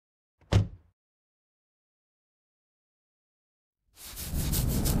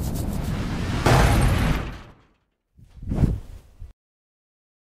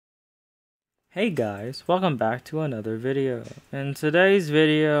Hey guys, welcome back to another video. In today's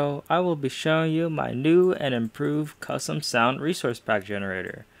video, I will be showing you my new and improved custom sound resource pack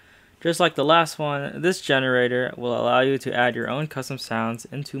generator. Just like the last one, this generator will allow you to add your own custom sounds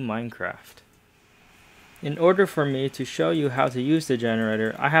into Minecraft. In order for me to show you how to use the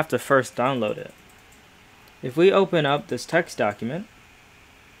generator, I have to first download it. If we open up this text document,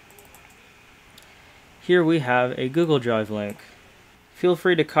 here we have a Google Drive link. Feel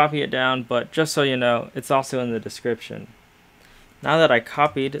free to copy it down, but just so you know, it's also in the description. Now that I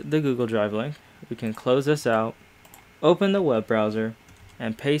copied the Google Drive link, we can close this out, open the web browser,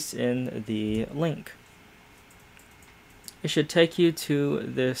 and paste in the link. It should take you to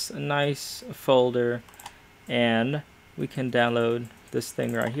this nice folder, and we can download this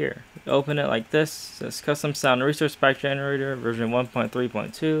thing right here. Open it like this. It says Custom Sound Resource Pack Generator version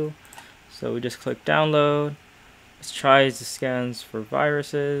 1.3.2. So we just click download. Let's try the scans for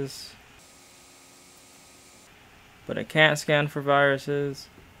viruses, but it can't scan for viruses.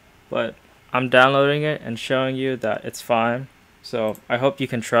 But I'm downloading it and showing you that it's fine, so I hope you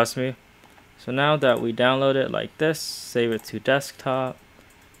can trust me. So now that we download it like this, save it to desktop,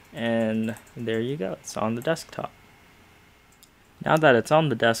 and there you go, it's on the desktop. Now that it's on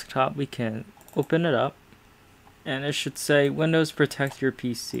the desktop, we can open it up, and it should say Windows Protect Your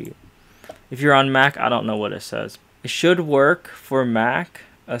PC. If you're on Mac, I don't know what it says. It should work for Mac,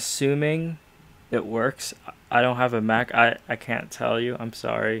 assuming it works. I don't have a Mac. I can't tell you. I'm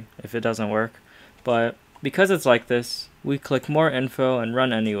sorry if it doesn't work. But because it's like this, we click more info and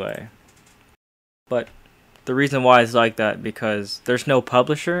run anyway. But the reason why it's like that because there's no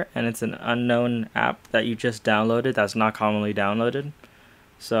publisher and it's an unknown app that you just downloaded that's not commonly downloaded.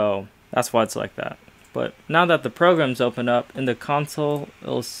 So that's why it's like that. But now that the program's open up in the console,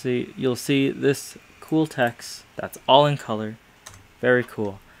 you'll see this cool text that's all in color. Very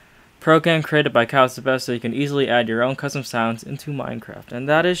cool. Program created by CowsDaBest so you can easily add your own custom sounds into Minecraft. And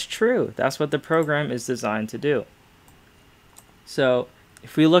that is true. That's what the program is designed to do. So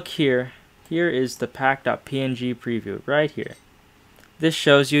if we look here, here is the pack.png preview right here. This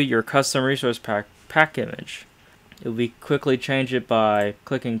shows you your custom resource pack image. We quickly change it by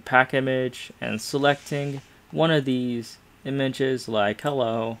clicking pack image and selecting one of these images like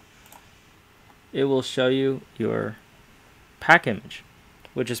hello. It will show you your pack image,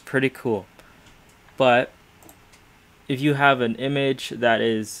 which is pretty cool. But if you have an image that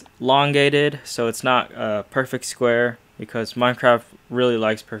is elongated, so it's not a perfect square, because Minecraft really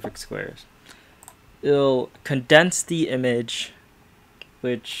likes perfect squares, it'll condense the image,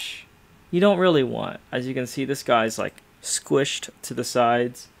 which you don't really want. As you can see, this guy's like squished to the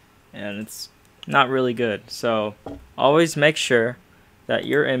sides and it's not really good. So always make sure that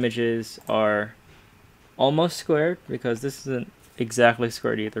your images are almost squared, because this isn't exactly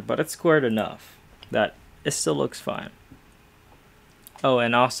squared either, but it's squared enough that it still looks fine. Oh,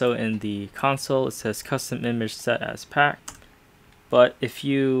 and also in the console it says custom image set as pack, but if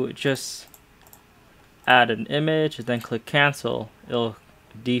you just add an image and then click cancel, it'll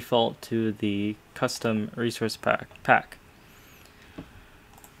default to the custom resource pack.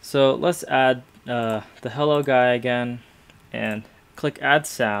 So let's add the hello guy again and click add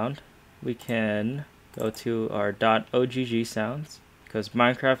sound. We can go to our .ogg sounds because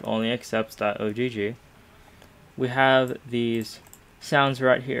Minecraft only accepts .ogg. We have these sounds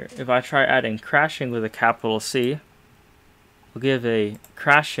right here. If I try adding crashing with a capital C, we'll give a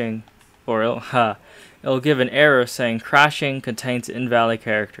crashing, or it'll give an error saying crashing contains invalid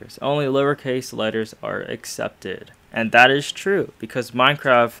characters. Only lowercase letters are accepted. And that is true because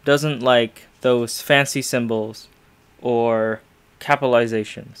Minecraft doesn't like those fancy symbols or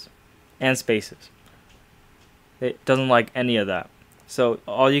capitalizations and spaces. It doesn't like any of that. So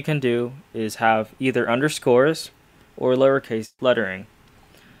all you can do is have either underscores or lowercase lettering.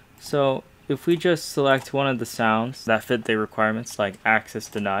 So if we just select one of the sounds that fit the requirements, like access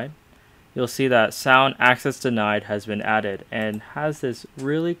denied, you'll see that sound access denied has been added and has this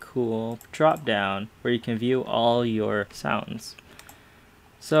really cool drop down where you can view all your sounds.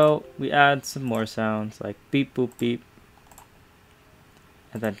 So we add some more sounds like beep boop beep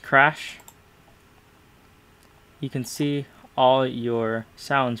and then crash. You can see all your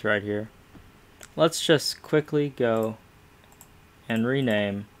sounds right here. Let's just quickly go and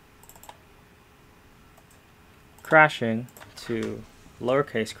rename crashing to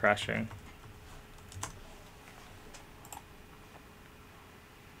lowercase crashing.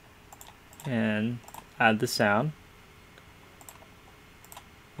 And add the sound.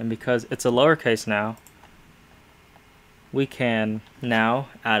 And because it's a lowercase now, we can now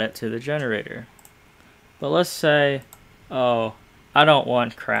add it to the generator. But let's say, oh, I don't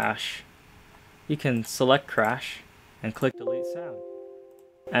want crash. you can select crash and click delete sound,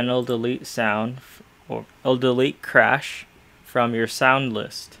 and it'll delete sound or it'll delete crash from your sound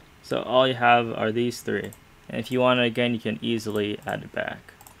list. So all you have are these three, and if you want it again, you can easily add it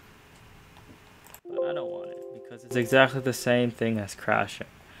back. But I don't want it because it's exactly the same thing as crashing.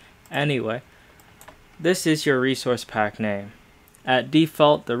 Anyway, this is your resource pack name. At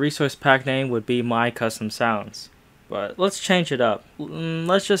default, the resource pack name would be my custom sounds, but let's change it up.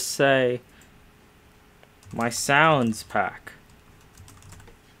 Let's just say my sounds pack.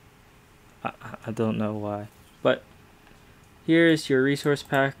 I don't know why, but here's your resource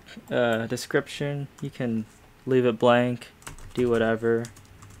pack description. You can leave it blank, do whatever.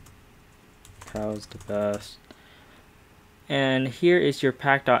 CowsDaBest. And here is your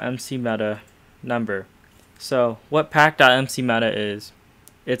pack.mc meta number. So what pack.mc meta is,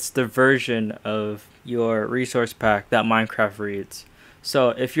 it's the version of your resource pack that Minecraft reads. So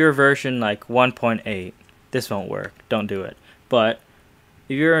if you're version like 1.8, this won't work, don't do it. But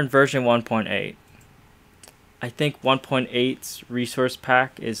if you're in version 1.8, I think 1.8's resource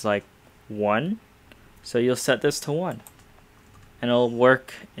pack is like 1. So you'll set this to 1. And it'll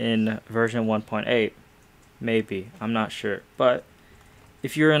work in version 1.8. Maybe, I'm not sure. But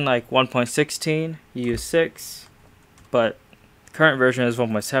if you're in like 1.16, you use 6. But current version is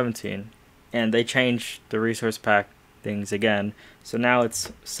 1.17. And they changed the resource pack things again. So now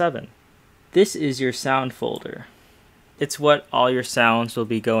it's 7. This is your sound folder. It's what all your sounds will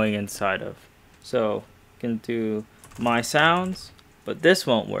be going inside of. So you can do my sounds, but this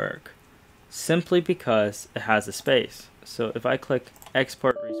won't work simply because it has a space. So if I click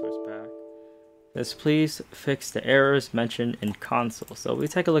export resource pack, this please fix the errors mentioned in console. So we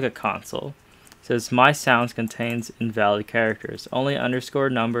take a look at console. It says my sounds contains invalid characters. Only underscore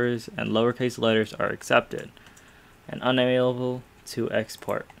numbers and lowercase letters are accepted and unavailable to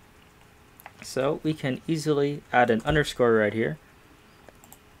export. So we can easily add an underscore right here.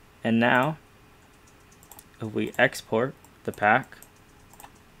 And now if we export the pack,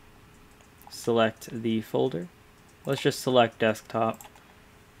 select the folder, let's just select desktop,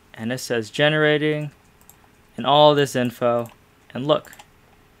 and it says generating and all this info, and look,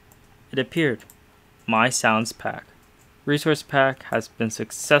 it appeared, my sounds pack. Resource pack has been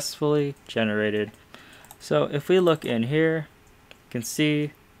successfully generated. So if we look in here, you can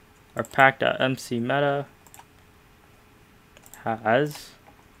see our pack.mc meta has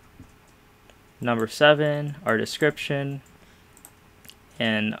number 7, our description,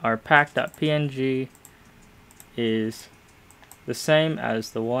 and our pack.png is the same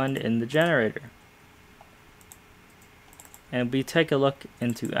as the one in the generator. And we take a look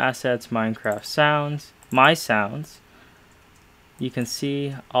into assets, Minecraft sounds, my sounds. You can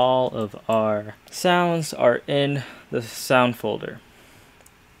see all of our sounds are in the sound folder.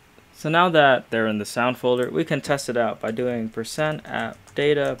 So now that they're in the sound folder, we can test it out by doing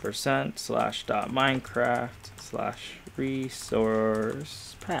 %appdata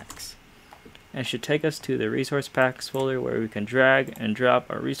 %/.minecraft/resource packs. And it should take us to the resource packs folder where we can drag and drop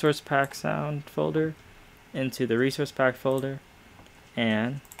our resource pack sound folder into the resource pack folder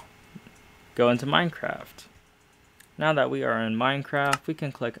and go into Minecraft. Now that we are in Minecraft, we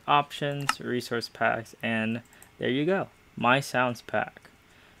can click options, resource packs, and there you go, my sounds pack.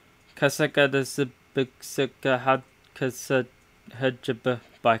 By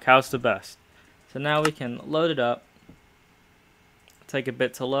CowsDaBest. So now we can load it up, take a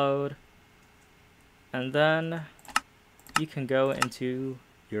bit to load, and then you can go into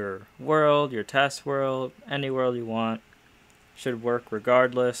your world, your test world, any world you want. Should work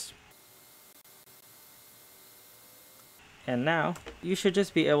regardless. And now you should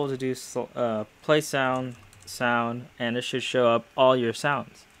just be able to do play sound, and it should show up all your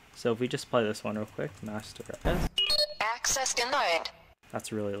sounds. So if we just play this one real quick, master S. Access denied.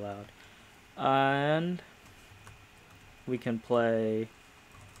 That's really loud. And we can play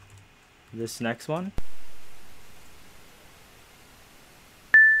this next one.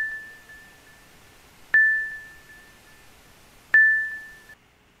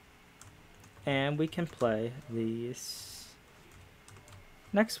 And we can play this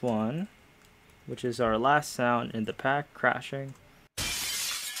next one, which is our last sound in the pack, crashing.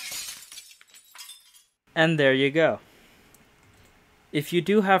 And there you go. If you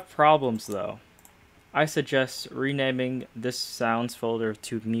do have problems though, I suggest renaming this sounds folder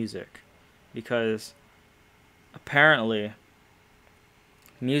to music, because apparently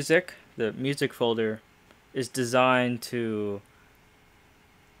the music folder is designed to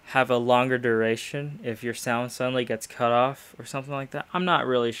have a longer duration if your sound suddenly gets cut off or something like that. I'm not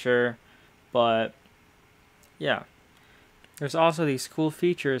really sure, but yeah. There's also these cool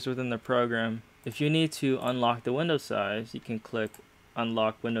features within the program if you need to unlock the window size, you can click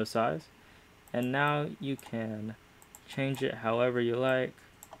unlock window size, and now you can change it however you like,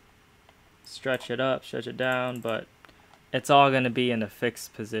 stretch it up, stretch it down, but it's all going to be in a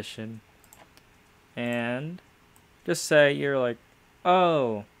fixed position. And just say you're like,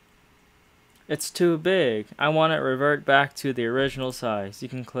 oh, it's too big, I want it revert back to the original size. You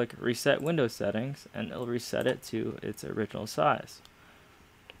can click reset window settings and it'll reset it to its original size.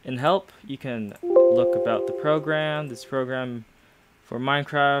 In help, you can look about the program. This program for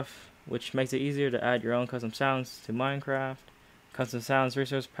Minecraft, which makes it easier to add your own custom sounds to Minecraft. Custom sounds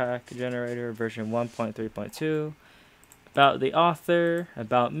resource pack generator version 1.3.2. About the author,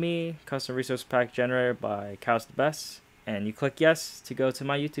 about me, custom resource pack generator by CowsDaBest, and you click yes to go to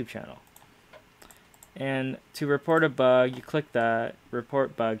my YouTube channel. And to report a bug, you click that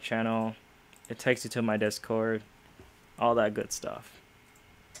report bug channel. It takes you to my Discord, all that good stuff.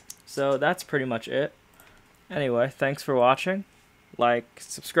 So that's pretty much it. Anyway, thanks for watching. Like,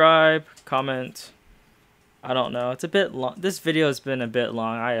 subscribe, comment. I don't know, it's a bit long. This video has been a bit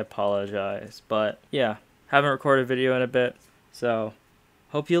long, I apologize. But yeah, haven't recorded a video in a bit, so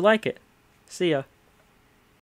hope you like it. See ya.